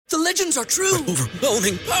The legends are true.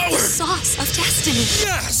 Overwhelming power! Sauce of destiny.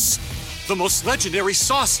 Yes! The most legendary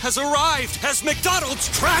sauce has arrived as McDonald's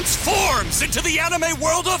transforms into the anime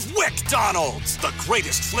world of WickDonald's. The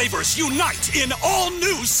greatest flavors unite in all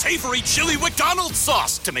new savory chili McDonald's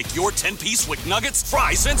sauce to make your 10-piece Wick Nuggets,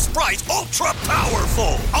 fries, and Sprite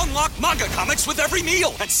ultra-powerful. Unlock manga comics with every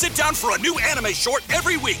meal and sit down for a new anime short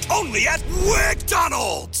every week only at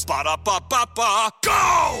WickDonald's. Ba-da-ba-ba-ba,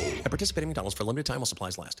 go! At participating McDonald's for a limited time while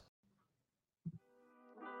supplies last.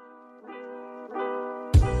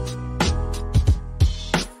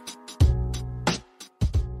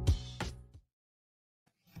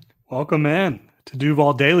 Welcome in to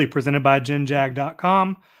Duval Daily, presented by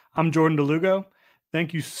GenJag.com. I'm Jordan DeLugo.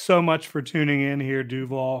 Thank you so much for tuning in here,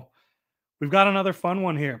 Duval. We've got another fun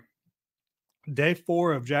one here. Day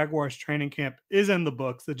 4 of Jaguars training camp is in the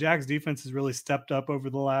books. The Jags defense has really stepped up over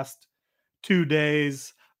the last 2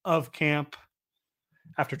 days of camp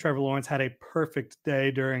after Trevor Lawrence had a perfect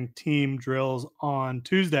day during team drills on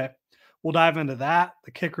Tuesday. We'll dive into that,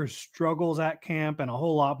 the kicker's struggles at camp, and a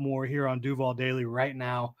whole lot more here on Duval Daily right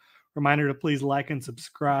now. Reminder to please like and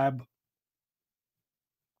subscribe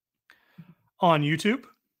on YouTube.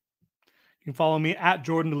 You can follow me at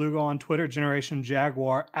Jordan DeLugo on Twitter, Generation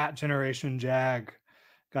Jaguar, at Generation Jag.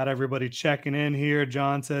 Got everybody checking in here.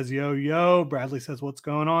 John says, yo, yo. Bradley says, what's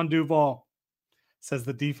going on, Duval? Says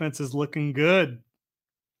the defense is looking good.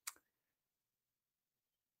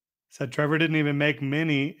 Said Trevor didn't even make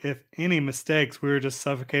many, if any, mistakes. We were just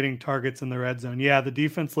suffocating targets in the red zone. Yeah, the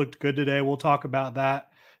defense looked good today. We'll talk about that.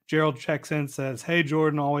 Gerald checks in, says, hey,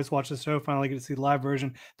 Jordan, always watch the show. Finally get to see the live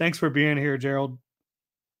version. Thanks for being here, Gerald.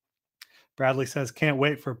 Bradley says, can't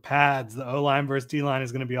wait for pads. The O-line versus D-line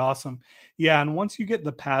is going to be awesome. Yeah, and once you get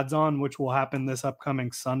the pads on, which will happen this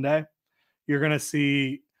upcoming Sunday, you're going to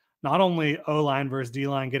see not only O-line versus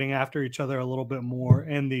D-line getting after each other a little bit more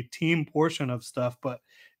in the team portion of stuff, but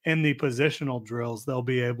in the positional drills, they'll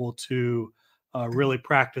be able to really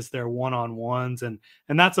practice their one-on-ones, and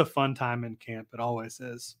that's a fun time in camp. It always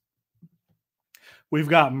is. We've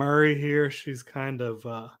got Murray here. She's kind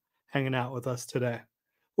of hanging out with us today.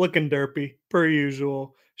 Looking derpy, per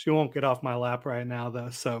usual. She won't get off my lap right now, though,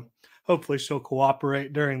 so hopefully she'll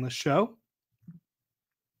cooperate during the show.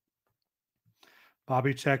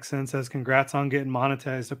 Bobby checks in, says, congrats on getting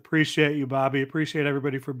monetized. Appreciate you, Bobby. Appreciate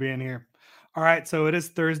everybody for being here. All right, so it is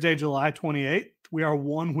Thursday, July 28th. We are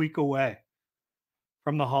 1 week away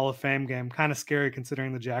from the Hall of Fame game. Kind of scary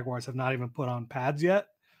considering the Jaguars have not even put on pads yet,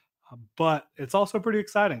 but it's also pretty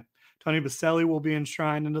exciting. Tony Baselli will be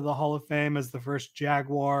enshrined into the Hall of Fame as the first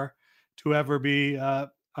Jaguar to ever be a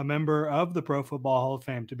member of the Pro Football Hall of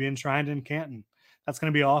Fame, to be enshrined in Canton. That's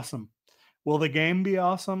going to be awesome. Will the game be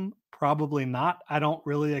awesome? Probably not. I don't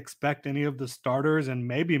really expect any of the starters and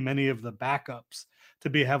maybe many of the backups to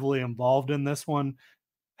be heavily involved in this one.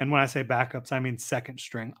 And when I say backups, I mean second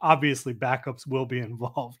string. Obviously, backups will be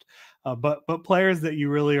involved. But players that you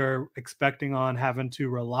really are expecting on having to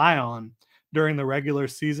rely on during the regular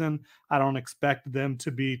season, I don't expect them to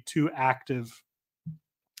be too active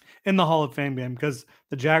in the Hall of Fame game, because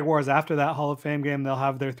the Jaguars, after that Hall of Fame game, they'll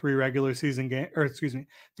have their 3 preseason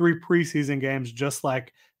games, just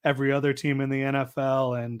like every other team in the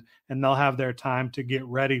NFL, and they'll have their time to get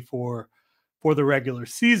ready for the regular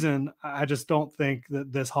season. I just don't think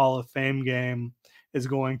that this Hall of Fame game is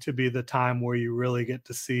going to be the time where you really get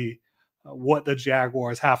to see what the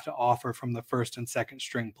Jaguars have to offer from the first and second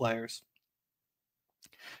string players.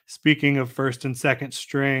 Speaking of first and second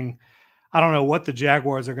string, I don't know what the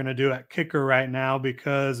Jaguars are going to do at kicker right now,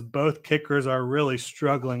 because both kickers are really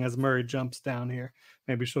struggling. As Murray jumps down here,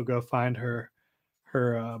 maybe she'll go find her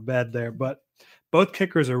bed there, but both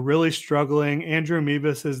kickers are really struggling. Andrew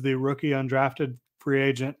Mevis is the rookie undrafted free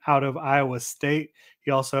agent out of Iowa State.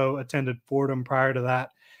 He also attended Fordham prior to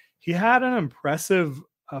that. He had an impressive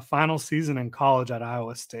final season in college at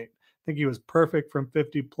Iowa State. I think he was perfect from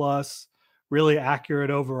 50 plus, really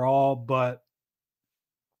accurate overall, but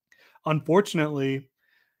unfortunately,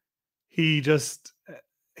 he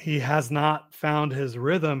has not found his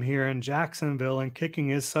rhythm here in Jacksonville, and kicking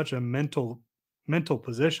is such a mental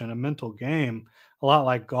position, a mental game, a lot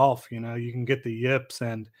like golf. You know, you can get the yips,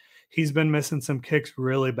 and he's been missing some kicks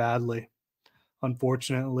really badly.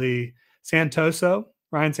 Unfortunately, Ryan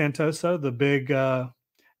Santoso, the big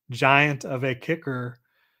giant of a kicker,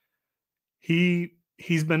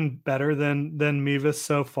 he's been better than Mevis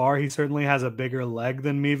so far. He certainly has a bigger leg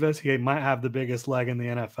than Mevis. He might have the biggest leg in the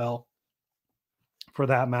NFL, for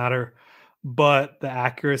that matter, but the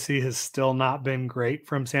accuracy has still not been great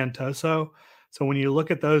from Santoso. So when you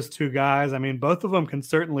look at those two guys, I mean, both of them can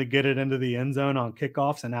certainly get it into the end zone on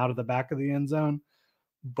kickoffs and out of the back of the end zone,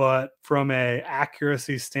 but from a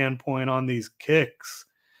accuracy standpoint on these kicks,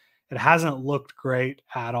 it hasn't looked great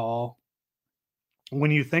at all.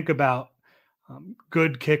 When you think about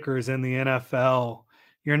good kickers in the NFL,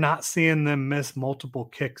 you're not seeing them miss multiple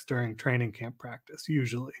kicks during training camp practice.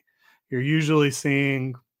 Usually, you're usually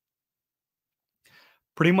seeing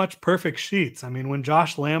pretty much perfect sheets. I mean, when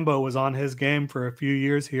Josh Lambo was on his game for a few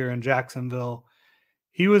years here in Jacksonville,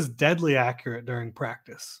 he was deadly accurate during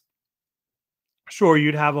practice. Sure,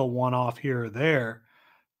 you'd have a one-off here or there,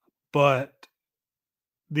 but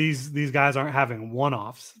these guys aren't having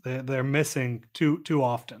one-offs. They're missing too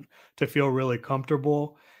often to feel really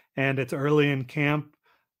comfortable. And it's early in camp,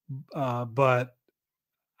 but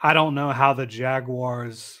I don't know how the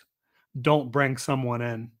Jaguars don't bring someone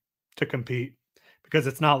in to compete because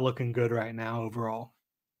it's not looking good right now overall.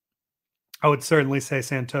 I would certainly say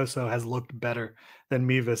Santoso has looked better than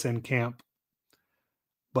Mevis in camp,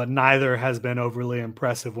 but neither has been overly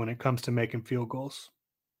impressive when it comes to making field goals.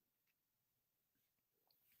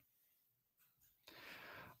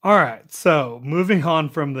 All right, so moving on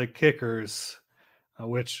from the kickers,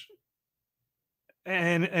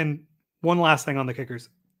 and one last thing on the kickers.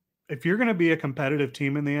 If you're going to be a competitive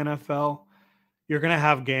team in the NFL, you're going to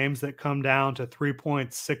have games that come down to 3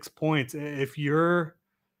 points, 6 points. If your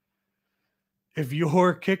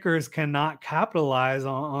kickers cannot capitalize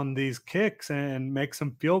on these kicks and make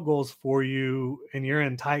some field goals for you and you're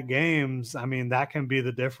in tight games, I mean, that can be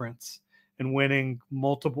the difference in winning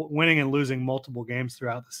and losing multiple games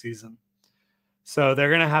throughout the season. So they're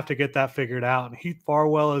going to have to get that figured out. And Heath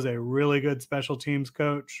Farwell is a really good special teams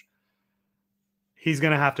coach. He's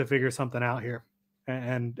going to have to figure something out here,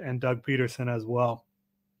 and Doug Peterson as well,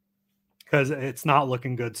 because it's not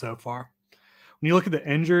looking good so far. When you look at the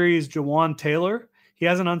injuries, Jawan Taylor, he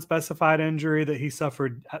has an unspecified injury that he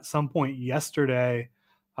suffered at some point yesterday.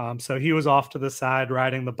 So he was off to the side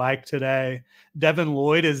riding the bike today. Devin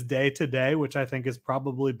Lloyd is day-to-day, which I think is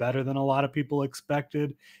probably better than a lot of people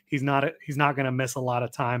expected. He's not going to miss a lot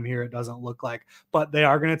of time here, it doesn't look like. But they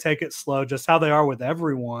are going to take it slow, just how they are with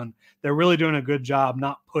everyone. They're really doing a good job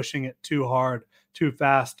not pushing it too hard, too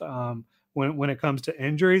fast when it comes to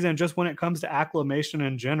injuries and just when it comes to acclimation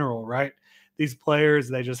in general, right? These players,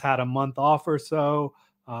 they just had a month off or so.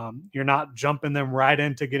 You're not jumping them right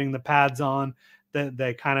into getting the pads on.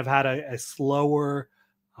 They kind of had a slower,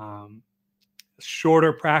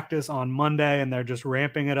 shorter practice on Monday, and they're just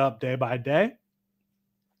ramping it up day by day.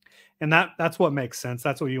 And that's what makes sense.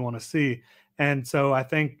 That's what you want to see. And so I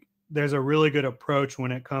think there's a really good approach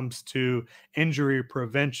when it comes to injury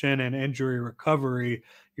prevention and injury recovery.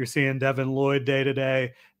 You're seeing Devin Lloyd day to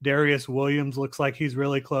day. Darius Williams looks like he's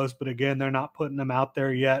really close, but again, they're not putting him out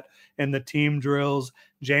there yet in the team drills.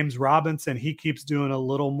 James Robinson, he keeps doing a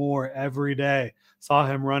little more every day. Saw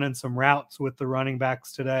him running some routes with the running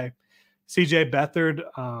backs today. CJ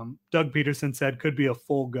Beathard, Doug Peterson said could be a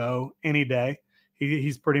full go any day.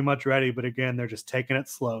 He's pretty much ready, but again, they're just taking it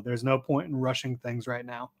slow. There's no point in rushing things right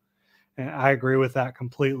now. And I agree with that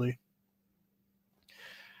completely.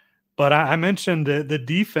 But I mentioned the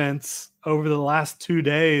defense over the last 2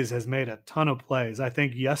 days has made a ton of plays. I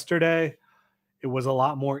think yesterday it was a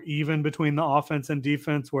lot more even between the offense and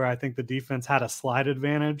defense, where I think the defense had a slight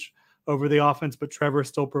advantage over the offense, but Trevor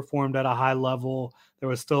still performed at a high level. There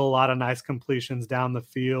was still a lot of nice completions down the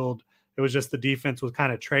field. It was just the defense was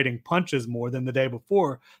kind of trading punches more than the day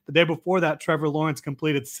before. The day before that, Trevor Lawrence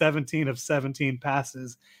completed 17 of 17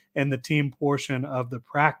 passes in the team portion of the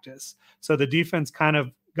practice. So the defense kind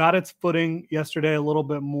of got its footing yesterday a little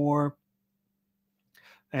bit more.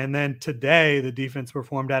 And then today, the defense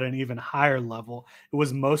performed at an even higher level. It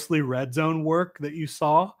was mostly red zone work that you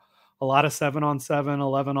saw. A lot of 7-on-7,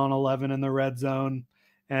 11-on-11 in the red zone.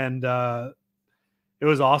 And it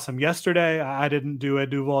was awesome. Yesterday, I didn't do a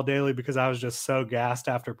Duval Daily because I was just so gassed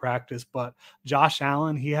after practice. But Josh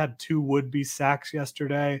Allen, he had 2 would-be sacks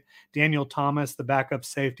yesterday. Daniel Thomas, the backup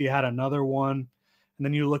safety, had another one. And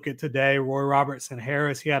then you look at today, Roy Robertson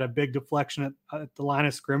Harris, he had a big deflection at the line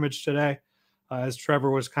of scrimmage today. As Trevor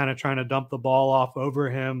was kind of trying to dump the ball off over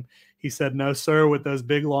him. He said, "No, sir," with those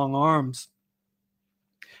big, long arms.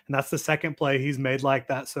 And that's the second play he's made like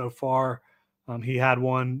that so far. He had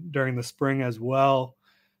one during the spring as well.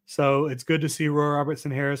 So it's good to see Roy Robertson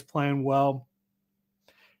Harris playing well.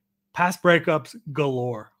 Pass breakups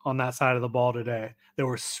galore on that side of the ball today. They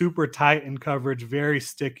were super tight in coverage, very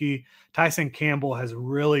sticky. Tyson Campbell has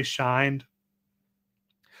really shined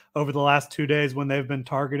over the last 2 days when they've been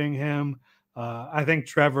targeting him. I think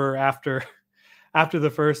Trevor, after the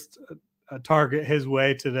first target his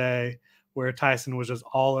way today, where Tyson was just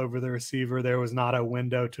all over the receiver. There was not a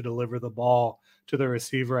window to deliver the ball to the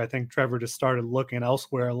receiver. I think Trevor just started looking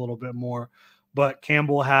elsewhere a little bit more. But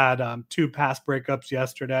Campbell had 2 pass breakups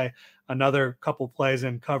yesterday, another couple plays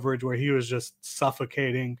in coverage where he was just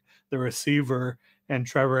suffocating the receiver, and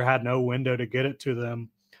Trevor had no window to get it to them.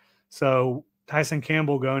 So Tyson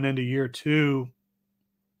Campbell going into year 2,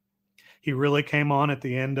 he really came on at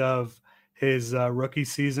the end of his rookie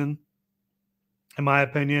season. In my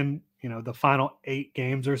opinion, the final 8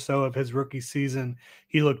 games or so of his rookie season,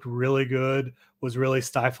 he looked really good, was really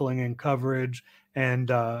stifling in coverage, and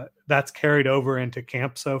that's carried over into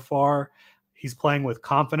camp so far. He's playing with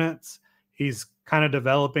confidence. He's kind of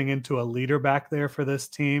developing into a leader back there for this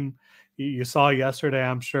team. You saw yesterday,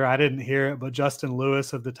 I'm sure, I didn't hear it, but Justin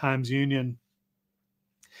Lewis of the Times-Union,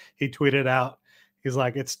 he tweeted out, he's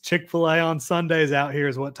like, it's Chick-fil-A on Sundays out here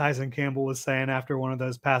is what Tyson Campbell was saying after one of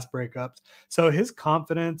those pass breakups. So his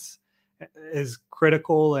confidence is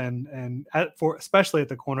critical, and especially at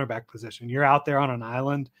the cornerback position. You're out there on an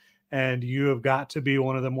island, and you have got to be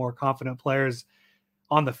one of the more confident players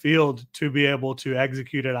on the field to be able to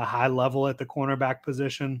execute at a high level at the cornerback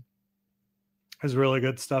position. There's really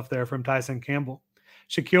good stuff there from Tyson Campbell.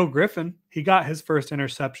 Shaquille Griffin, he got his first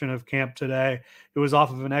interception of camp today. It was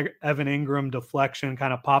off of an Evan Ingram deflection,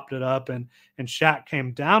 kind of popped it up, and Shaq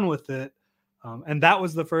came down with it. And that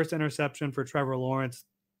was the first interception for Trevor Lawrence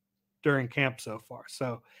during camp so far.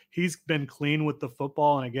 So he's been clean with the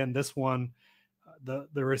football. And again, this one,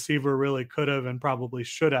 the receiver really could have and probably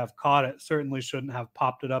should have caught it. Certainly shouldn't have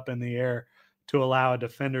popped it up in the air to allow a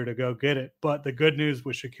defender to go get it. But the good news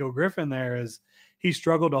with Shaquille Griffin there is he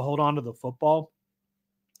struggled to hold on to the football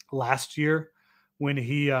last year when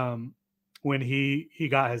he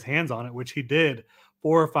got his hands on it, which he did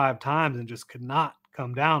 4 or 5 times and just could not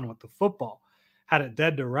come down with the football. Had it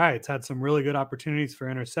dead to rights, had some really good opportunities for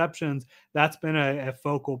interceptions. That's been a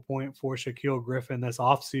focal point for Shaquille Griffin this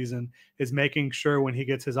offseason, is making sure when he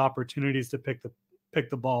gets his opportunities to pick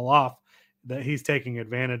the ball off that he's taking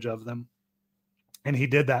advantage of them. And he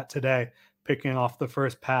did that today, picking off the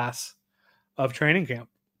first pass of training camp.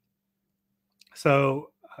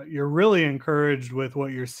 So you're really encouraged with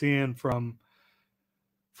what you're seeing from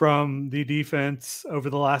the defense over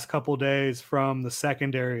the last couple of days, from the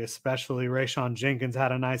secondary especially. Rayshon Jenkins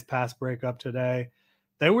had a nice pass breakup today.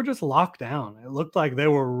 They were just locked down. It looked like they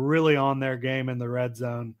were really on their game in the red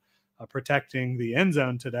zone, protecting the end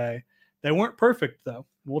zone today. They weren't perfect, though.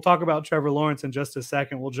 We'll talk about Trevor Lawrence in just a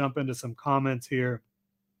second. We'll jump into some comments here.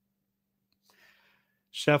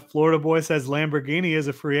 Chef Florida Boy says Lamborghini is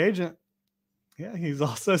a free agent. Yeah, he's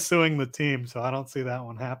also suing the team, so I don't see that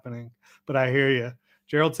one happening. But I hear you.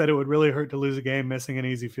 Gerald said it would really hurt to lose a game missing an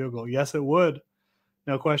easy field goal. Yes, it would.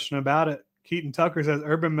 No question about it. Keaton Tucker says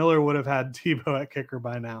Urban Miller would have had Tebow at kicker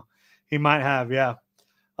by now. He might have, yeah.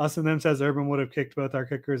 Us and Them says Urban would have kicked both our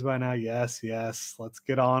kickers by now. Yes. Let's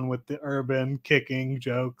get on with the Urban kicking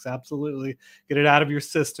jokes. Absolutely. Get it out of your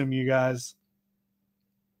system, you guys.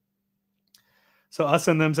 So Us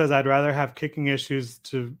and Them says I'd rather have kicking issues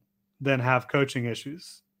than have coaching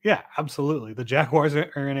issues. Yeah, absolutely. The Jaguars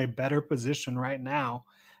are in a better position right now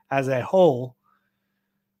as a whole,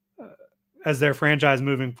 as their franchise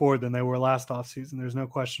moving forward than they were last offseason. There's no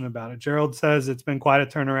question about it. Gerald says it's been quite a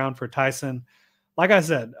turnaround for Tyson. Like I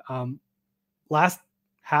said, last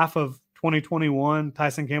half of 2021,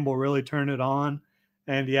 Tyson Campbell really turned it on.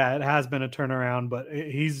 And yeah, it has been a turnaround, but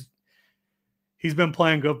he's been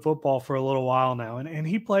playing good football for a little while now. And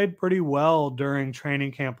he played pretty well during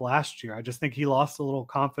training camp last year. I just think he lost a little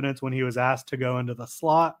confidence when he was asked to go into the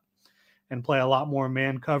slot and play a lot more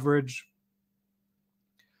man coverage.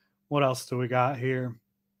 What else do we got here?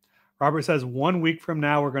 Robert says 1 week from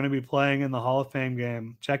now, we're going to be playing in the Hall of Fame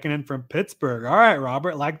game. Checking in from Pittsburgh. All right,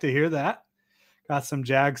 Robert, like to hear that. Got some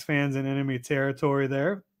Jags fans in enemy territory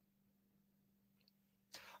there.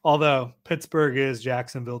 Although Pittsburgh is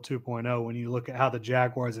Jacksonville 2.0 when you look at how the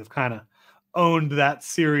Jaguars have kind of owned that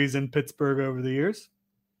series in Pittsburgh over the years.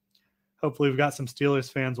 Hopefully we've got some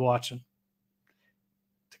Steelers fans watching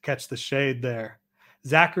to catch the shade there.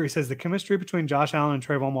 Zachary says the chemistry between Josh Allen and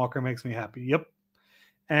Trayvon Walker makes me happy. Yep.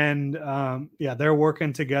 And they're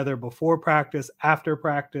working together before practice, after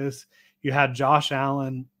practice. You had Josh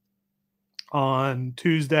Allen on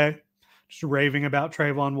Tuesday just raving about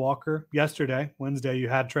Trayvon Walker. Yesterday, Wednesday, you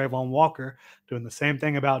had Trayvon Walker doing the same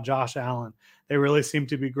thing about Josh Allen. They really seem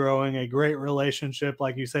to be growing a great relationship,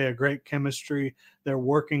 like you say, a great chemistry. They're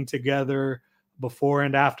working together before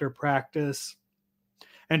and after practice.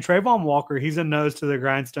 And Trayvon Walker, he's a nose to the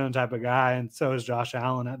grindstone type of guy, and so is Josh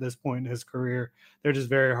Allen at this point in his career. They're just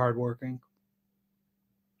very hardworking.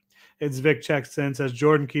 It's Vic checks in, says,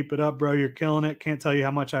 Jordan, keep it up, bro. You're killing it. Can't tell you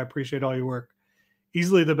how much I appreciate all your work.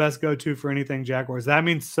 Easily the best go-to for anything Jaguars. That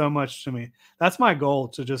means so much to me. That's my goal,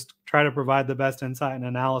 to just try to provide the best insight and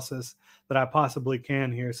analysis that I possibly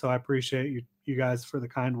can here. So I appreciate you guys for the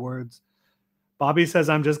kind words. Bobby says,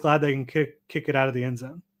 I'm just glad they can kick it out of the end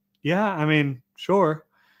zone. Yeah, I mean, sure.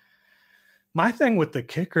 My thing with the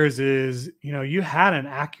kickers is, you had an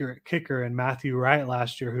accurate kicker in Matthew Wright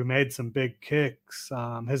last year who made some big kicks.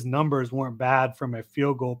 His numbers weren't bad from a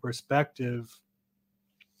field goal perspective,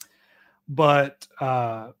 but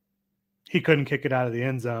he couldn't kick it out of the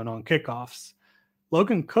end zone on kickoffs.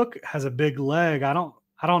 Logan Cook has a big leg. I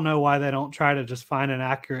don't know why they don't try to just find an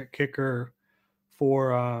accurate kicker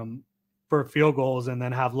for field goals and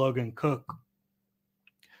then have Logan Cook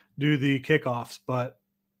do the kickoffs, but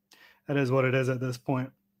that is what it is at this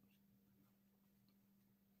point.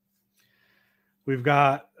 We've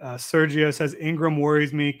got Sergio says, Ingram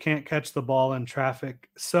worries me, can't catch the ball in traffic.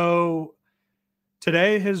 So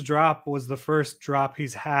today his drop was the first drop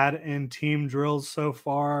he's had in team drills so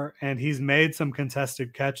far, and he's made some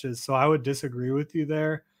contested catches. So I would disagree with you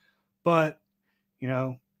there. But,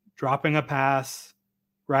 dropping a pass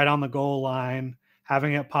right on the goal line,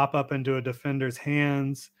 having it pop up into a defender's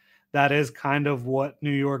hands, that is kind of what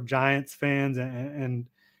New York Giants fans and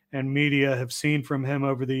media have seen from him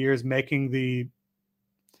over the years, making the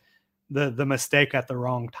mistake at the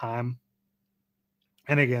wrong time.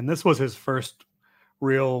 And again, this was his first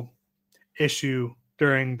real issue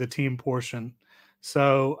during the team portion.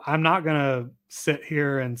 So I'm not going to sit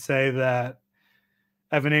here and say that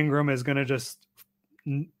Evan Ingram is just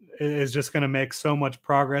going to make so much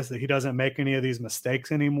progress that he doesn't make any of these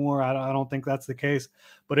mistakes anymore. I don't think that's the case.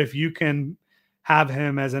 But if you can have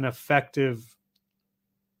him as an effective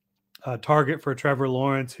target for Trevor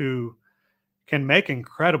Lawrence, who can make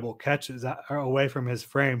incredible catches away from his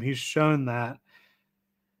frame, he's shown that.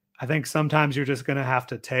 I think sometimes you're just going to have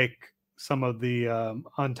to take some of the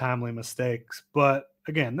untimely mistakes. But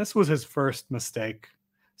again, this was his first mistake,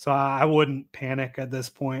 so I wouldn't panic at this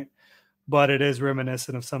point. But it is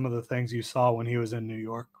reminiscent of some of the things you saw when he was in New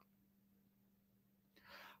York.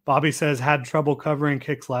 Bobby says, had trouble covering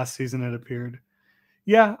kicks last season, it appeared.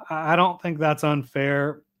 Yeah, I don't think that's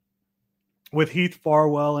unfair. With Heath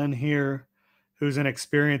Farwell in here, who's an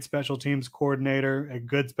experienced special teams coordinator, a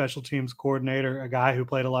good special teams coordinator, a guy who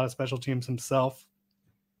played a lot of special teams himself.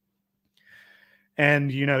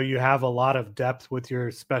 And, you have a lot of depth with your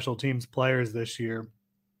special teams players this year.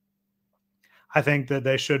 I think that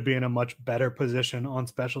they should be in a much better position on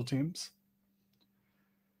special teams.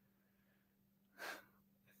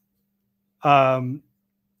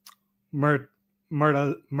 Murtaza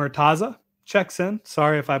checks in.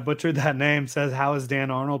 Sorry if I butchered that name. Says, how is Dan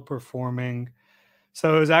Arnold performing?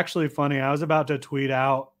 So it was actually funny. I was about to tweet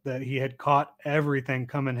out that he had caught everything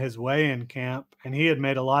coming his way in camp, and he had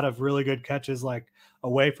made a lot of really good catches, like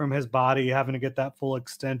away from his body, having to get that full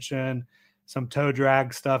extension, some toe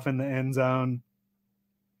drag stuff in the end zone.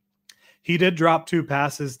 He did drop 2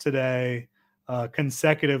 passes today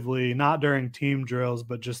consecutively, not during team drills,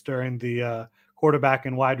 but just during the quarterback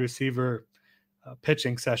and wide receiver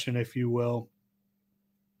pitching session, if you will.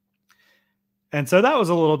 And so that was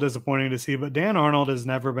a little disappointing to see, but Dan Arnold has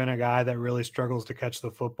never been a guy that really struggles to catch the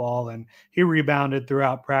football, and he rebounded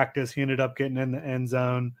throughout practice. He ended up getting in the end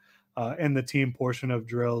zone in the team portion of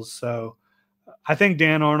drills. So I think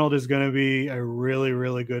Dan Arnold is going to be a really,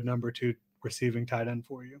 really good number 2 receiving tight end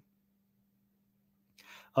for you.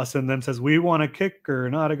 Us and Them says, we want a kicker,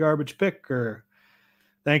 not a garbage picker.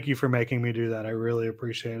 Thank you for making me do that. I really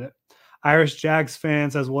appreciate it. Irish Jags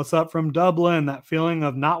fan says, what's up from Dublin? That feeling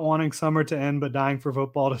of not wanting summer to end but dying for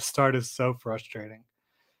football to start is so frustrating.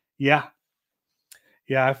 Yeah,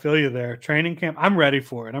 I feel you there. Training camp, I'm ready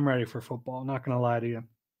for it. I'm ready for football. I'm not going to lie to you.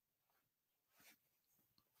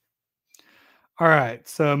 All right,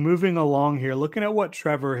 so moving along here, looking at what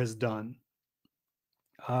Trevor has done.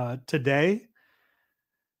 Today,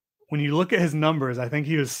 when you look at his numbers, I think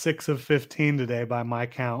he was 6 of 15 today by my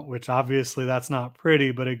count, which obviously that's not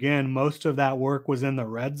pretty. But again, most of that work was in the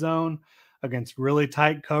red zone against really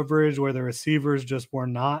tight coverage where the receivers just were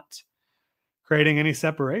not creating any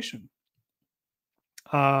separation.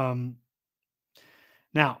 Now,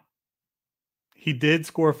 he did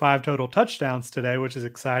score 5 total touchdowns today, which is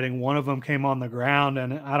exciting. One of them came on the ground,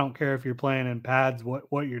 and I don't care if you're playing in pads,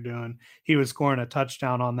 what you're doing. He was scoring a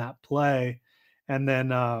touchdown on that play. And then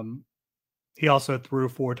he also threw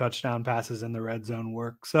 4 touchdown passes in the red zone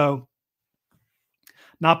work. So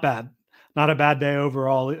not bad. Not a bad day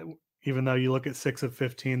overall, even though you look at 6 of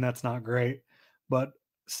 15, that's not great. But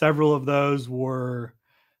several of those were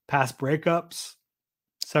pass breakups.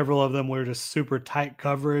 Several of them were just super tight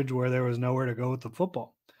coverage where there was nowhere to go with the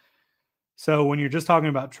football. So when you're just talking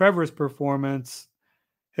about Trevor's performance,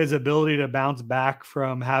 his ability to bounce back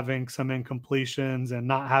from having some incompletions and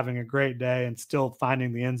not having a great day and still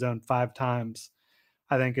finding the end zone 5 times,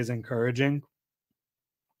 I think is encouraging.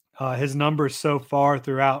 His numbers so far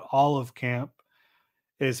throughout all of camp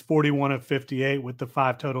is 41 of 58 with the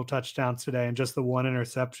 5 total touchdowns today and just the 1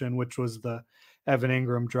 interception, which was the Evan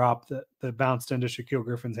Ingram drop that bounced into Shaquille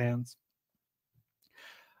Griffin's hands.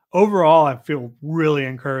 Overall, I feel really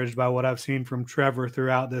encouraged by what I've seen from Trevor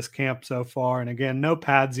throughout this camp so far. And again, no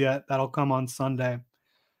pads yet. That'll come on Sunday.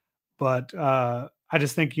 But I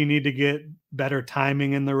just think you need to get better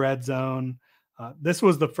timing in the red zone. This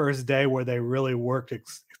was the first day where they really worked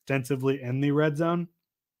extensively in the red zone.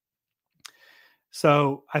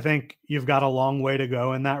 So I think you've got a long way to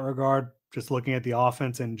go in that regard, just looking at the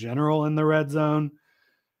offense in general in the red zone.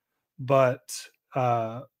 But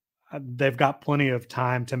they've got plenty of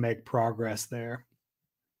time to make progress there.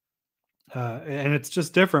 And it's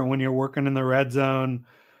just different when you're working in the red zone.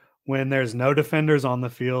 When there's no defenders on the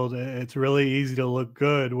field, it's really easy to look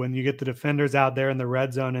good. When you get the defenders out there in the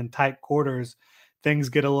red zone in tight quarters, things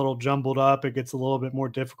get a little jumbled up. It gets a little bit more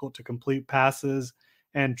difficult to complete passes.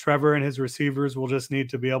 And Trevor and his receivers will just need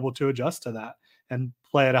to be able to adjust to that and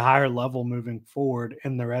play at a higher level moving forward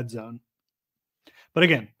in the red zone. But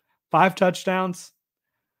again, 5 touchdowns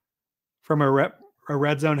from a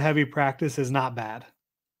red zone heavy practice is not bad.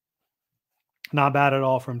 Not bad at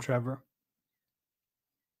all from Trevor.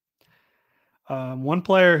 One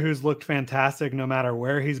player who's looked fantastic no matter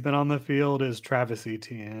where he's been on the field is Travis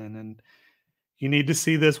Etienne. And you need to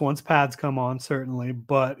see this once pads come on, certainly.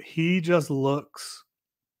 But he just looks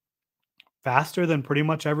faster than pretty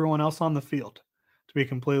much everyone else on the field, to be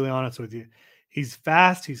completely honest with you. He's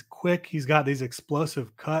fast. He's quick. He's got these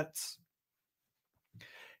explosive cuts.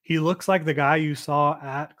 He looks like the guy you saw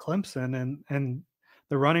at Clemson and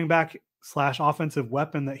the running back / offensive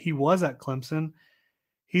weapon that he was at Clemson.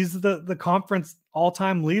 He's the conference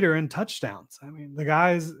all-time leader in touchdowns. I mean, the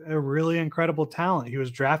guy's a really incredible talent. He was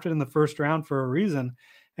drafted in the first round for a reason.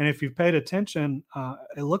 And if you've paid attention,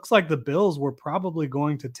 it looks like the Bills were probably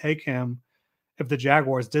going to take him. If the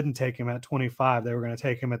Jaguars didn't take him at 25, they were going to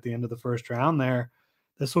take him at the end of the first round there.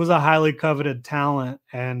 This was a highly coveted talent,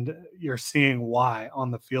 and you're seeing why on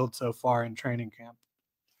the field so far in training camp.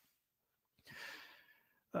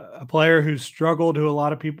 A player who struggled, who a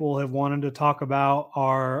lot of people have wanted to talk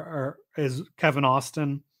about, is Kevin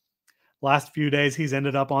Austin. Last few days, he's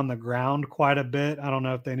ended up on the ground quite a bit. I don't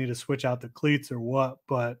know if they need to switch out the cleats or what,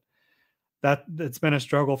 but it's been a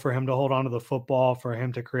struggle for him to hold on to the football, for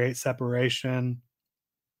him to create separation.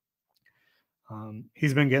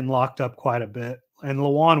 He's been getting locked up quite a bit. And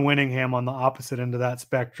Lawan Winningham on the opposite end of that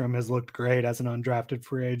spectrum has looked great as an undrafted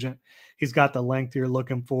free agent. He's got the length you're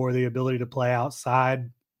looking for, the ability to play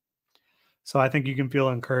outside. So I think you can feel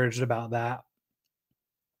encouraged about that.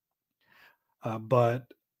 But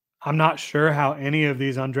I'm not sure how any of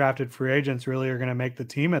these undrafted free agents really are going to make the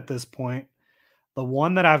team at this point. The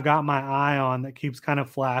one that I've got my eye on that keeps kind of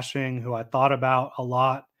flashing, who I thought about a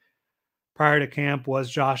lot prior to camp,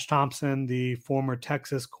 was Josh Thompson, the former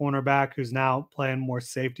Texas cornerback who's now playing more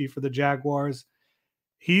safety for the Jaguars.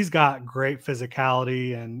 He's got great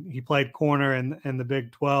physicality, and he played corner in the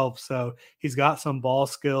Big 12. So he's got some ball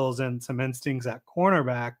skills and some instincts at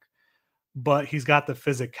cornerback, but he's got the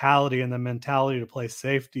physicality and the mentality to play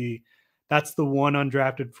safety. That's the one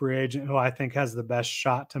undrafted free agent who I think has the best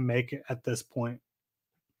shot to make it at this point.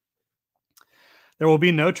 There will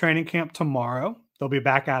be no training camp tomorrow. They'll be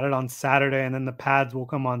back at it on Saturday, and then the pads will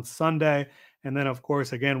come on Sunday. And then, of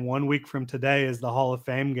course, again, 1 week from today is the Hall of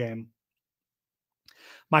Fame game.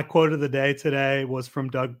 My quote of the day today was from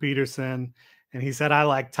Doug Peterson, and he said, "I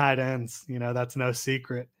like tight ends. You know, that's no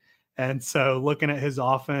secret." And so looking at his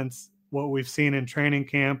offense, what we've seen in training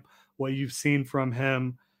camp, what you've seen from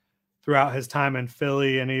him throughout his time in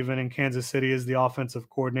Philly and even in Kansas City as the offensive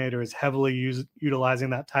coordinator, is heavily utilizing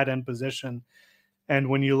that tight end position. And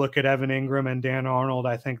when you look at Evan Ingram and Dan Arnold,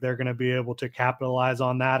 I think they're going to be able to capitalize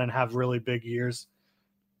on that and have really big years,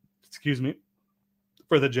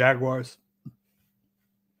 for the Jaguars.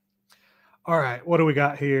 All right, what do we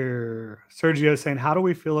got here? Sergio saying, how do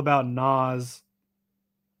we feel about Nas?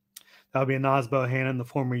 That would be Nas Bohannon, the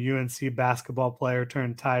former UNC basketball player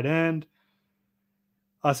turned tight end.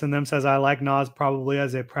 Us and Them says, I like Nas probably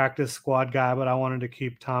as a practice squad guy, but I wanted to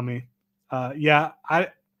keep Tommy. I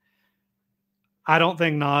don't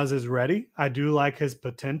think Nas is ready. I do like his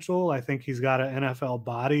potential. I think he's got an NFL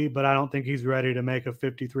body, but I don't think he's ready to make a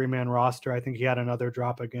 53-man roster. I think he had another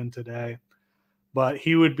drop again today. But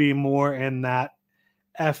he would be more in that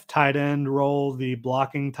F tight end role, the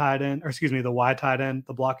blocking tight end, or excuse me, the Y tight end,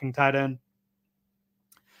 the blocking tight end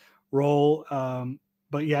role.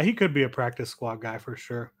 But yeah, he could be a practice squad guy for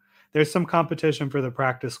sure. There's some competition for the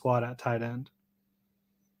practice squad at tight end.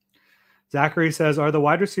 Zachary says, are the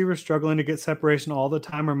wide receivers struggling to get separation all the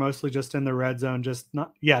time or mostly just in the red zone? Just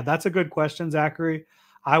not. Yeah, that's a good question, Zachary.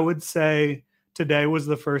 I would say today was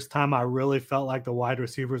the first time I really felt like the wide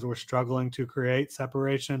receivers were struggling to create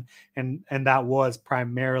separation, and that was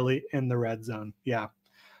primarily in the red zone. Yeah.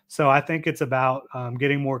 So I think it's about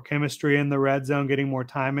getting more chemistry in the red zone, getting more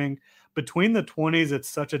timing. Between the 20s, it's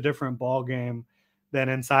such a different ball game than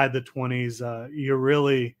inside the 20s.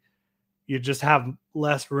 You just have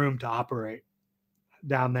less room to operate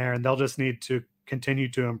down there, and they'll just need to continue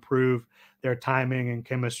to improve their timing and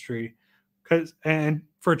chemistry. And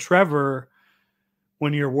for Trevor,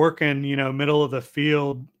 when you're working, middle of the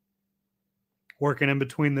field, working in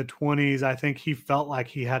between the 20s, I think he felt like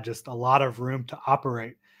he had just a lot of room to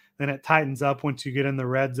operate. Then it tightens up once you get in the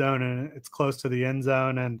red zone and it's close to the end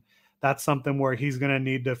zone. And that's something where he's going to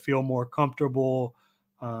need to feel more comfortable,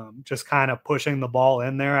 just kind of pushing the ball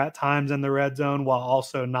in there at times in the red zone while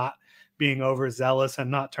also not being overzealous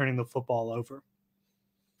and not turning the football over.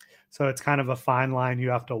 So it's kind of a fine line you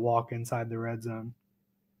have to walk inside the red zone.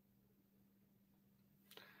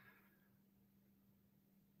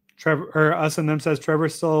 Trevor, or Us and Them says Trevor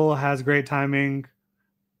still has great timing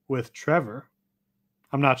with Trevor.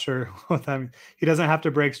 I'm not sure what that means. He doesn't have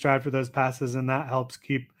to break stride for those passes, and that helps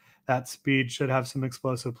keep that speed. Should have some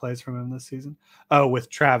explosive plays from him this season. Oh, with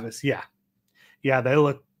Travis. Yeah. Yeah, they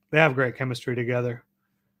have great chemistry together.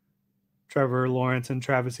 Trevor Lawrence and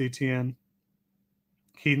Travis Etienne.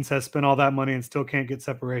 Keaton says spend all that money and still can't get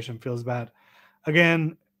separation. Feels bad.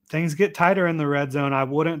 Again, things get tighter in the red zone. I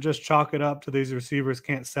wouldn't just chalk it up to these receivers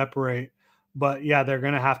can't separate. But, yeah, they're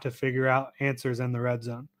going to have to figure out answers in the red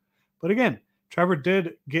zone. But, again, Trevor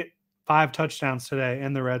did get 5 touchdowns today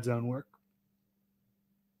in the red zone work.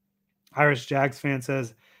 Irish Jags fan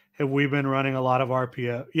says, have we been running a lot of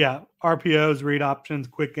RPO? Yeah, RPOs, read options,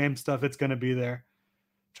 quick game stuff, it's going to be there.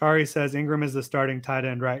 Chari says Ingram is the starting tight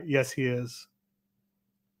end, right? Yes, he is.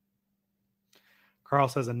 Carl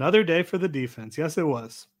says another day for the defense. Yes, it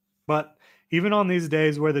was. But even on these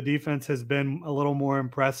days where the defense has been a little more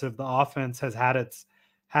impressive, the offense has had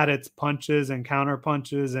its punches and counter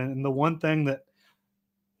punches. And the one thing that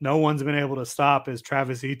no one's been able to stop is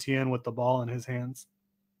Travis Etienne with the ball in his hands.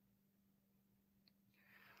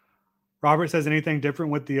 Robert says anything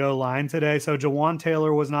different with the O-line today. So Jawan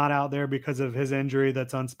Taylor was not out there because of his injury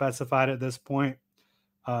that's unspecified at this point,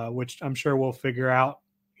 which I'm sure we'll figure out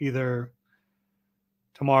either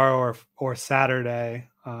tomorrow or Saturday.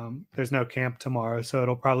 There's no camp tomorrow, so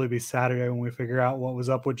it'll probably be Saturday when we figure out what was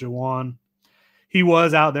up with Jawan. He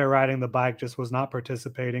was out there riding the bike, just was not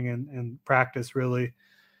participating in practice really.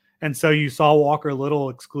 And so you saw Walker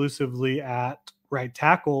Little exclusively at right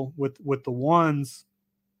tackle with the ones.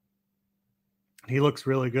 He looks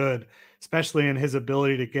really good, especially in his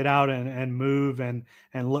ability to get out and move and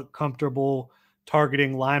look comfortable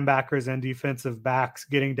targeting linebackers and defensive backs,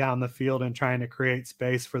 getting down the field and trying to create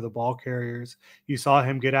space for the ball carriers. You saw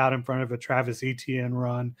him get out in front of a Travis Etienne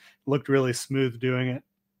run, looked really smooth doing it.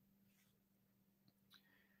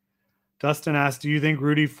 Dustin asked, do you think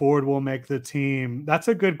Rudy Ford will make the team? That's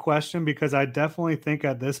a good question because I definitely think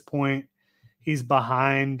at this point he's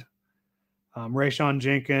behind Rayshon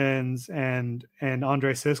Jenkins and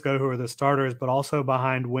Andre Sisco, who are the starters, but also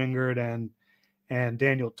behind Wingard and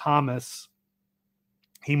Daniel Thomas.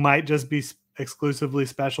 He might just be exclusively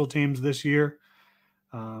special teams this year.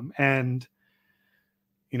 And,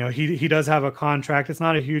 he does have a contract. It's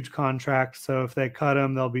not a huge contract. So if they cut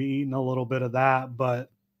him, they'll be eating a little bit of that,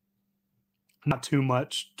 but not too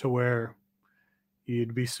much to where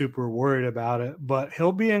you'd be super worried about it. But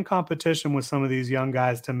he'll be in competition with some of these young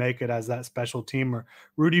guys to make it as that special teamer.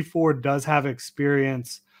 Rudy Ford does have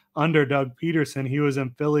experience under Doug Peterson. He was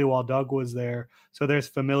in Philly while Doug was there. So there's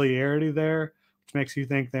familiarity there, which makes you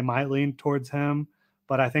think they might lean towards him.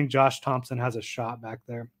 But I think Josh Thompson has a shot back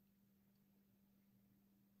there.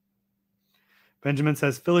 Benjamin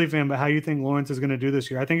says, Philly fan, but how you think Lawrence is going to do this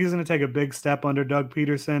year? I think he's going to take a big step under Doug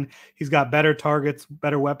Peterson. He's got better targets,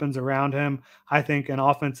 better weapons around him. I think an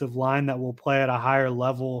offensive line that will play at a higher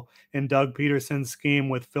level in Doug Peterson's scheme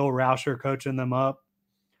with Phil Rauscher coaching them up.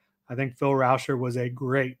 I think Phil Rauscher was a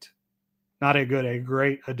great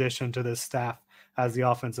addition to this staff as the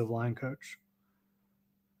offensive line coach.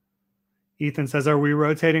 Ethan says, are we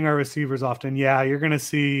rotating our receivers often? Yeah, you're going to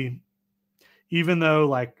see, even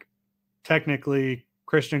though technically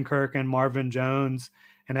Christian Kirk and Marvin Jones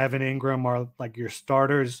and Evan Ingram are like your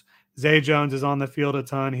starters, Zay Jones is on the field a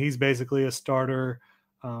ton. He's basically a starter.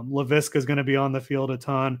 Laviska is going to be on the field a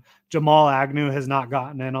ton. Jamal Agnew has not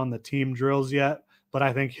gotten in on the team drills yet, but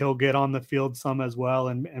I think he'll get on the field some as well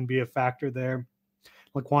and be a factor there.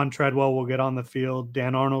 Laquan Treadwell will get on the field.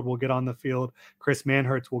 Dan Arnold will get on the field. Chris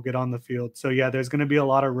Manhertz will get on the field. So, yeah, there's going to be a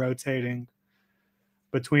lot of rotating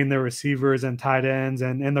between the receivers and tight ends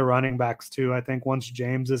and the running backs too. I think once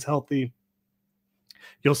James is healthy,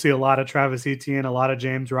 you'll see a lot of Travis Etienne, a lot of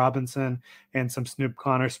James Robinson, and some Snoop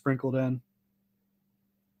Connor sprinkled in.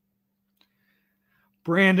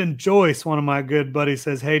 Brandon Joyce, one of my good buddies,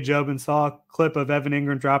 says, hey, Jobin, saw a clip of Evan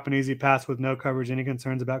Ingram drop an easy pass with no coverage. Any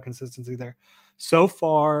concerns about consistency there? So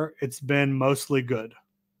far, it's been mostly good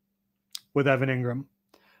with Evan Ingram.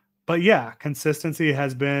 But, yeah, consistency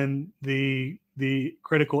has been the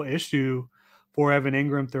critical issue for Evan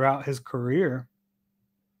Ingram throughout his career.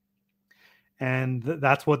 And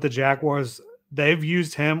that's what the Jaguars, they've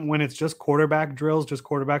used him when it's just quarterback drills, just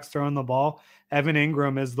quarterbacks throwing the ball. Evan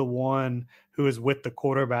Ingram is the one who is with the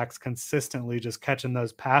quarterbacks consistently, just catching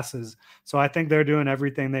those passes. So I think they're doing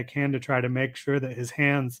everything they can to try to make sure that his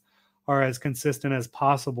hands are as consistent as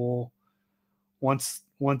possible once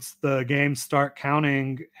the games start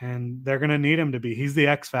counting, and they're going to need him to be. He's the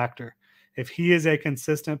X factor. If he is a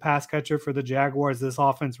consistent pass catcher for the Jaguars, this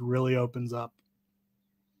offense really opens up.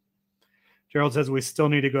 Gerald says we still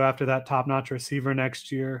need to go after that top-notch receiver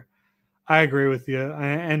next year. I agree with you.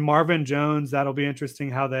 And Marvin Jones, that'll be interesting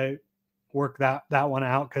how they work that one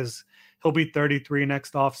out, because he'll be 33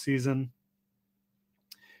 next offseason.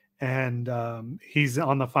 And he's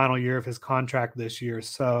on the final year of his contract this year.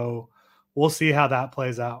 So we'll see how that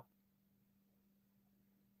plays out.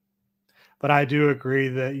 But I do agree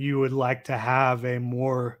that you would like to have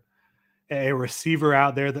a receiver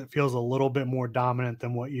out there that feels a little bit more dominant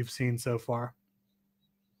than what you've seen so far.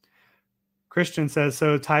 Christian says,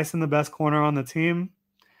 so Tyson the best corner on the team?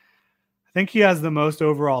 I think he has the most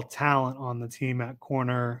overall talent on the team at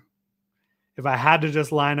corner. If I had to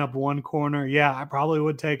just line up one corner, yeah, I probably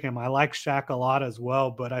would take him. I like Shaq a lot as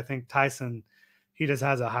well, but I think Tyson, he just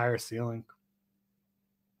has a higher ceiling.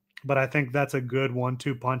 But I think that's a good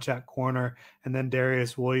 1-2 punch at corner, and then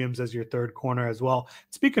Darius Williams as your third corner as well.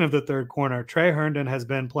 Speaking of the third corner, Trey Herndon has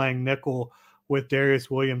been playing nickel with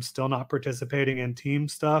Darius Williams still not participating in team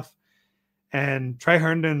stuff. And Trey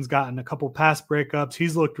Herndon's gotten a couple pass breakups.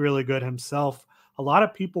 He's looked really good himself. A lot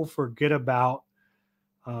of people forget about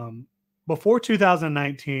before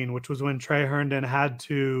 2019, which was when Trey Herndon had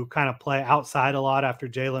to kind of play outside a lot after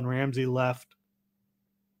Jalen Ramsey left.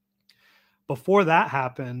 Before that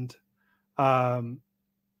happened,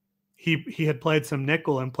 he had played some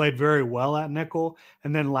nickel and played very well at nickel.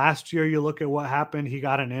 And then last year, you look at what happened. He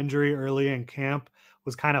got an injury early in camp,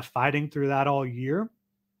 was kind of fighting through that all year.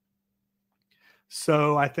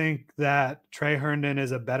 So I think that Trey Herndon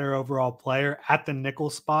is a better overall player at the nickel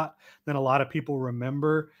spot than a lot of people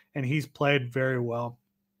remember, and he's played very well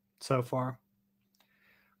so far.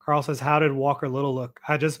 Carl says, how did Walker Little look?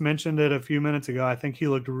 I just mentioned it a few minutes ago. I think he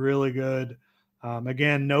looked really good.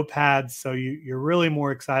 Again, no pads, so you're really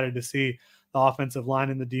more excited to see the offensive line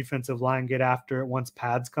and the defensive line get after it once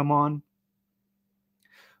pads come on.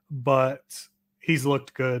 But he's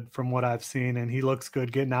looked good from what I've seen, and he looks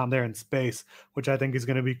good getting out there in space, which I think is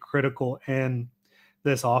going to be critical in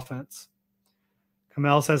this offense.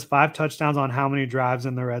 Kamel says 5 touchdowns on how many drives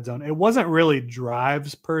in the red zone? It wasn't really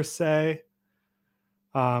drives per se.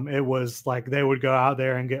 It was like they would go out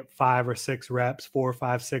there and get 5 or 6 reps, 4,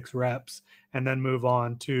 5, 6 reps, and then move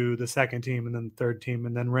on to the second team and then the third team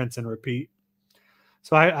and then rinse and repeat.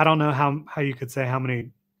 So I don't know how you could say how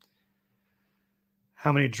many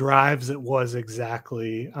drives it was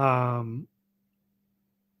exactly. I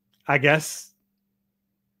guess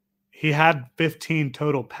he had 15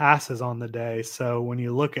 total passes on the day. So when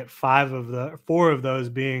you look at 4 of those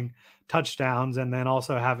being touchdowns and then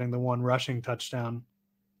also having the one rushing touchdown.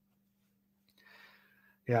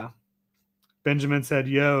 Yeah. Benjamin said,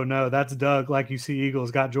 yo, no, that's Doug. Like you see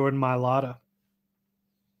Eagles got Jordan Mailata.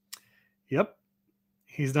 Yep.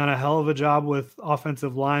 He's done a hell of a job with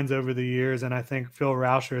offensive lines over the years, and I think Phil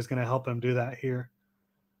Rauscher is going to help him do that here.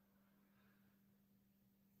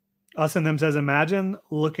 Us and Them says, imagine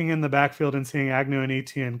looking in the backfield and seeing Agnew and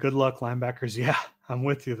Etienne. Good luck, linebackers. Yeah, I'm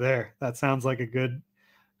with you there. That sounds like a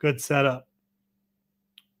good setup.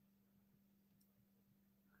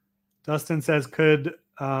 Dustin says, could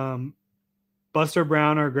Buster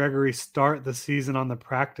Brown or Gregory start the season on the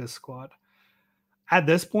practice squad? At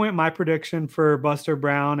this point, my prediction for Buster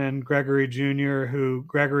Brown and Gregory Jr., who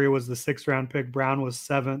Gregory was the 6th round pick, Brown was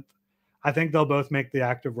 7th. I think they'll both make the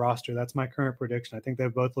active roster. That's my current prediction. I think they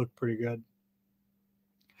both look pretty good.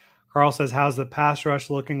 Carl says, how's the pass rush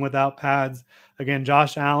looking without pads? Again,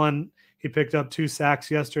 Josh Allen, he picked up 2 sacks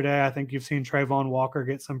yesterday. I think you've seen Trayvon Walker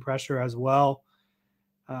get some pressure as well.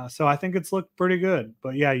 So I think it's looked pretty good.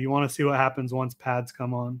 But, yeah, you want to see what happens once pads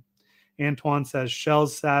come on. Antoine says,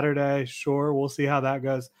 Shells Saturday. Sure, we'll see how that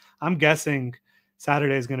goes. I'm guessing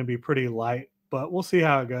Saturday is going to be pretty light, but we'll see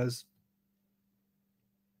how it goes.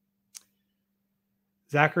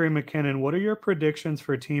 Zachary McKinnon, what are your predictions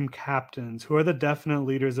for team captains? Who are the definite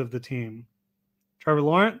leaders of the team? Trevor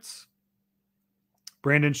Lawrence,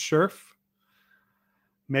 Brandon Scherf,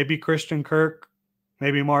 maybe Christian Kirk,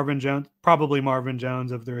 maybe Marvin Jones, probably Marvin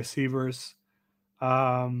Jones of the receivers.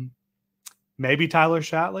 Maybe Tyler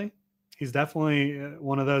Shatley. He's definitely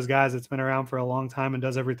one of those guys that's been around for a long time and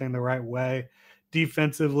does everything the right way.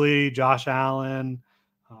 Defensively, Josh Allen,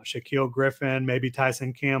 Shaquille Griffin, maybe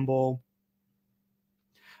Tyson Campbell.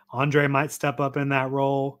 Andre might step up in that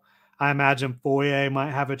role. I imagine Foye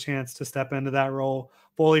might have a chance to step into that role.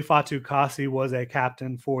 Foley Fatukasi was a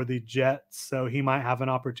captain for the Jets, so he might have an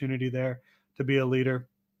opportunity there to be a leader.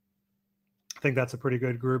 I think that's a pretty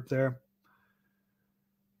good group there.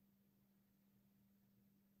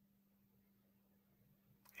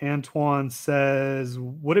 Antoine says,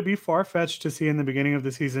 would it be far-fetched to see in the beginning of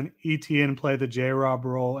the season ETN play the J-Rob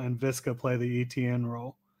role and Visca play the ETN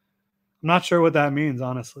role? I'm not sure what that means,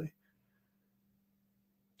 honestly.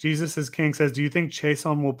 Jesus is King says, do you think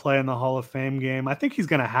Chason will play in the Hall of Fame game? I think he's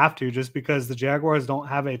going to have to, just because the Jaguars don't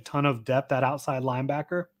have a ton of depth at outside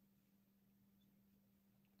linebacker.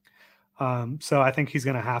 So I think he's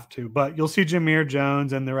going to have to. But you'll see Jameer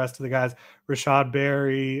Jones and the rest of the guys, Rashad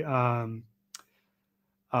Berry,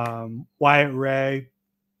 Wyatt Ray.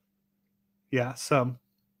 Yeah, so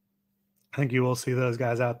I think you will see those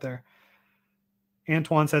guys out there.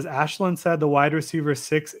 Antoine says, Ashland said the wide receiver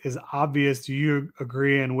 6 is obvious. Do you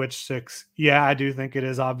agree? And which 6? Yeah, I do think it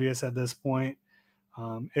is obvious at this point.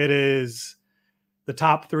 It is the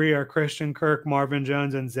top 3 are Christian Kirk, Marvin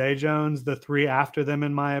Jones, and Zay Jones. The 3 after them,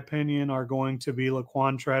 in my opinion, are going to be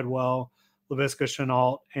Laquan Treadwell, Laviska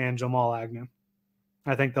Shenault, and Jamal Agnew.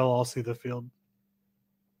 I think they'll all see the field.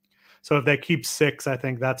 So if they keep 6, I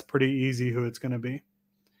think that's pretty easy who it's going to be.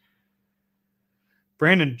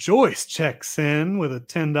 Brandon Joyce checks in with a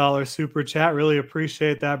 $10 super chat. Really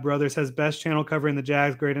appreciate that, brother. Says, best channel covering the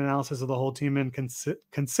Jags. Great analysis of the whole team and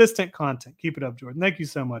consistent content. Keep it up, Jordan. Thank you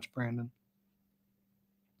so much, Brandon.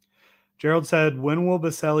 Gerald said, when will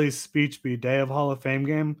Baselli's speech be? Day of Hall of Fame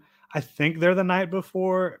game? I think they're the night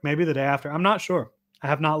before, maybe the day after. I'm not sure. I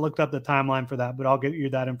have not looked up the timeline for that, but I'll get you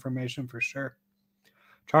that information for sure.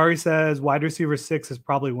 Chari says, wide receiver 6 is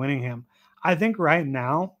probably Winningham. I think right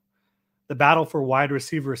now, the battle for wide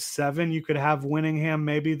receiver 7, you could have Winningham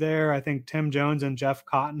maybe there. I think Tim Jones and Jeff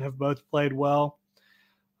Cotton have both played well.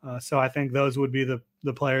 So I think those would be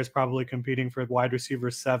the players probably competing for wide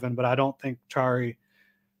receiver 7, but I don't think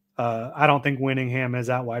I don't think Winningham is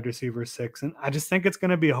at wide receiver 6. And I just think it's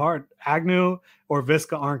going to be hard. Agnew or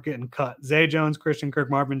Visca aren't getting cut. Zay Jones, Christian Kirk,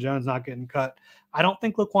 Marvin Jones not getting cut. I don't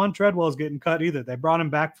think Laquan Treadwell is getting cut either. They brought him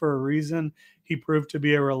back for a reason. He proved to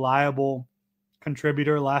be a reliable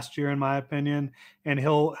contributor last year, in my opinion, and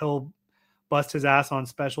he'll bust his ass on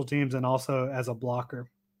special teams and also as a blocker.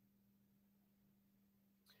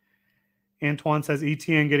 Antoine says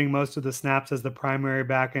ETN getting most of the snaps as the primary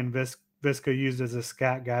back and Visca used as a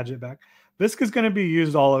scat gadget back. Visca's going to be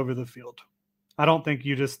used all over the field. I don't think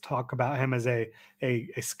you just talk about him as a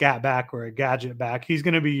scat back or a gadget back. He's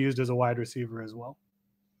going to be used as a wide receiver as well.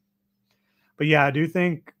 But yeah, I do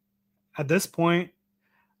think at this point,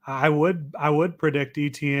 I would predict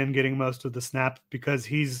ETN getting most of the snaps because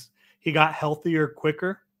he got healthier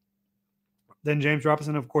quicker than James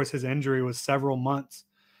Robinson. Of course, his injury was several months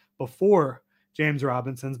before James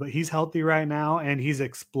Robinson's, but he's healthy right now and he's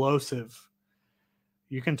explosive.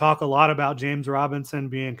 You can talk a lot about James Robinson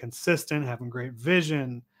being consistent, having great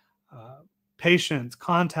vision, patience,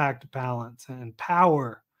 contact balance, and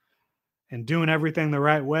power, and doing everything the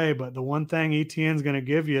right way. But the one thing ETN's going to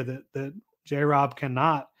give you that J-Rob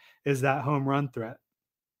cannot is that home run threat.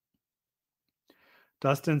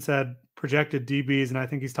 Dustin said projected DBs, and I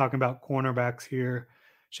think he's talking about cornerbacks here.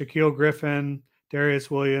 Shaquille Griffin,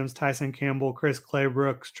 Darius Williams, Tyson Campbell, Chris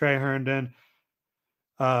Claybrooks, Trey Herndon,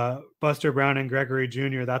 Buster Brown, and Gregory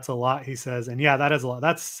Jr. That's a lot, he says. And yeah, that is a lot.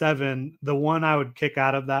 That's 7. The one I would kick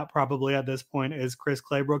out of that probably at this point is Chris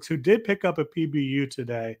Claybrooks, who did pick up a PBU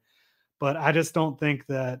today. But I just don't think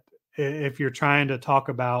that if you're trying to talk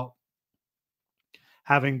about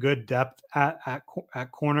having good depth at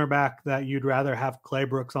cornerback, that you'd rather have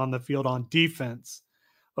Claybrooks on the field on defense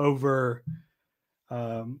over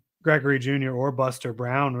Gregory Jr. or Buster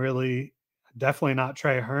Brown, really. Definitely not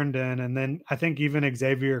Trey Herndon. And then I think even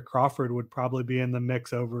Xavier Crawford would probably be in the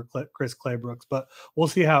mix over Chris Claybrooks, but we'll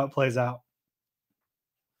see how it plays out.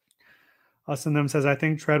 Us and Them says, I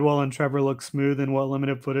think Treadwell and Trevor look smooth in what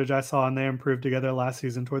limited footage I saw, and they improved together last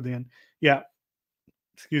season toward the end. Yeah.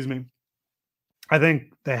 Excuse me. I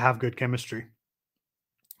think they have good chemistry.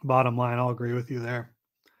 Bottom line, I'll agree with you there.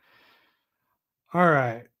 All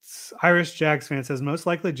right. Irish Jags fan says, most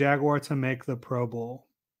likely Jaguar to make the Pro Bowl.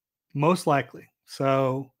 Most likely.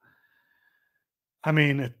 So, I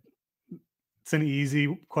mean, it's an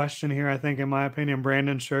easy question here, I think, in my opinion.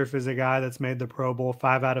 Brandon Scherff is a guy that's made the Pro Bowl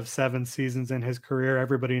 5 out of 7 seasons in his career.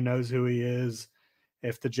 Everybody knows who he is.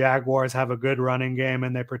 If the Jaguars have a good running game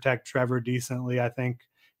and they protect Trevor decently, I think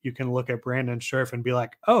you can look at Brandon Scherff and be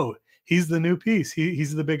like, oh, he's the new piece.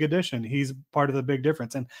 He's the big addition. He's part of the big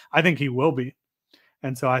difference. And I think he will be.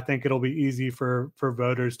 And so I think it'll be easy for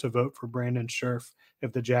voters to vote for Brandon Scherff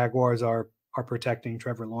if the Jaguars are protecting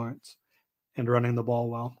Trevor Lawrence and running the ball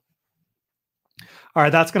well. All right,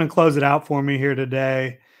 that's going to close it out for me here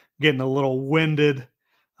today. Getting a little winded.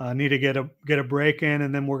 Need to get a break in,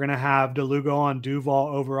 and then we're going to have DeLugo on Duval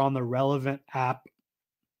over on the Relevant app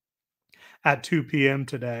at 2 p.m.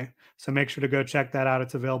 today. So make sure to go check that out.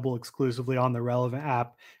 It's available exclusively on the Relevant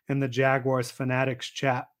app in the Jaguars Fanatics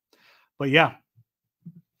chat. But yeah,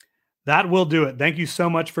 that will do it. Thank you so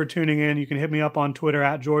much for tuning in. You can hit me up on Twitter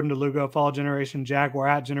at Jordan DeLugo, follow Generation Jaguar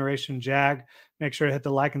at Generation Jag. Make sure to hit the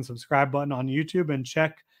like and subscribe button on YouTube and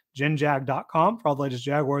check genjag.com for all the latest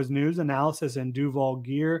Jaguars news, analysis, and Duval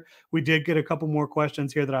gear. We did get a couple more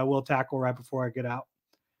questions here that I will tackle right before I get out.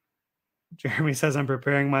 Jeremy says, I'm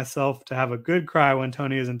preparing myself to have a good cry when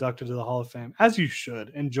Tony is inducted to the Hall of Fame. As you should.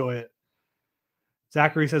 Enjoy it.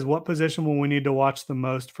 Zachary says, what position will we need to watch the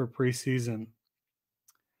most for preseason?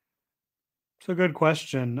 It's a good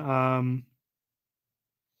question.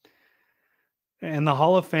 In the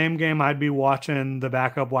Hall of Fame game, I'd be watching the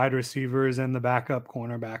backup wide receivers and the backup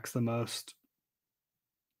cornerbacks the most.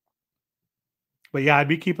 But yeah, I'd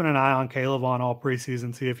be keeping an eye on Caleb on all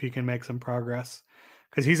preseason, see if he can make some progress,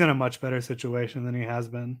 because he's in a much better situation than he has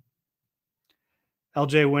been.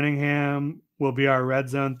 LJ Winningham will be our red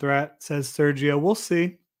zone threat, says Sergio. We'll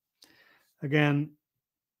see. Again,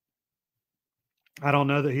 I don't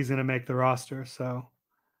know that he's going to make the roster. So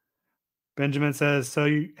Benjamin says,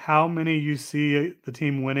 how many you see the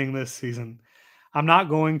team winning this season? I'm not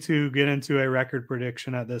going to get into a record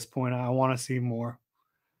prediction at this point. I want to see more.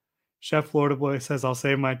 Chef Florida Boy says, I'll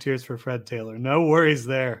save my tears for Fred Taylor. No worries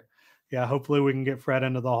there. Yeah, hopefully we can get Fred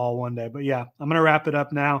into the Hall one day. But yeah, I'm going to wrap it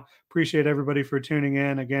up now. Appreciate everybody for tuning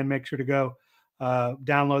in. Again, make sure to go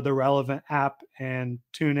download the Relevant app and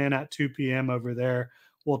tune in at 2 p.m. over there.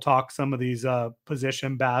 We'll talk some of these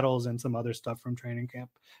position battles and some other stuff from training camp.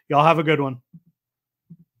 Y'all have a good one.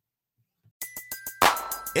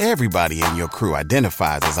 Everybody in your crew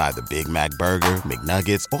identifies as either Big Mac Burger,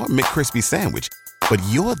 McNuggets, or McCrispy Sandwich. But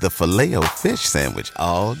you're the Filet-O-Fish Sandwich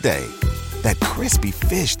all day. That crispy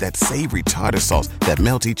fish, that savory tartar sauce, that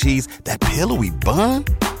melty cheese, that pillowy bun.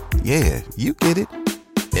 Yeah, you get it.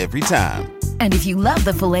 Every time. And if you love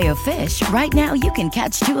the Filet-O-Fish, right now you can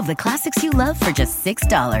catch 2 of the classics you love for just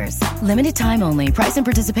 $6. Limited time only. Price and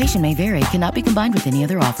participation may vary. Cannot be combined with any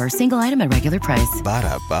other offer. Single item at regular price.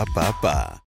 Ba-da-ba-ba-ba.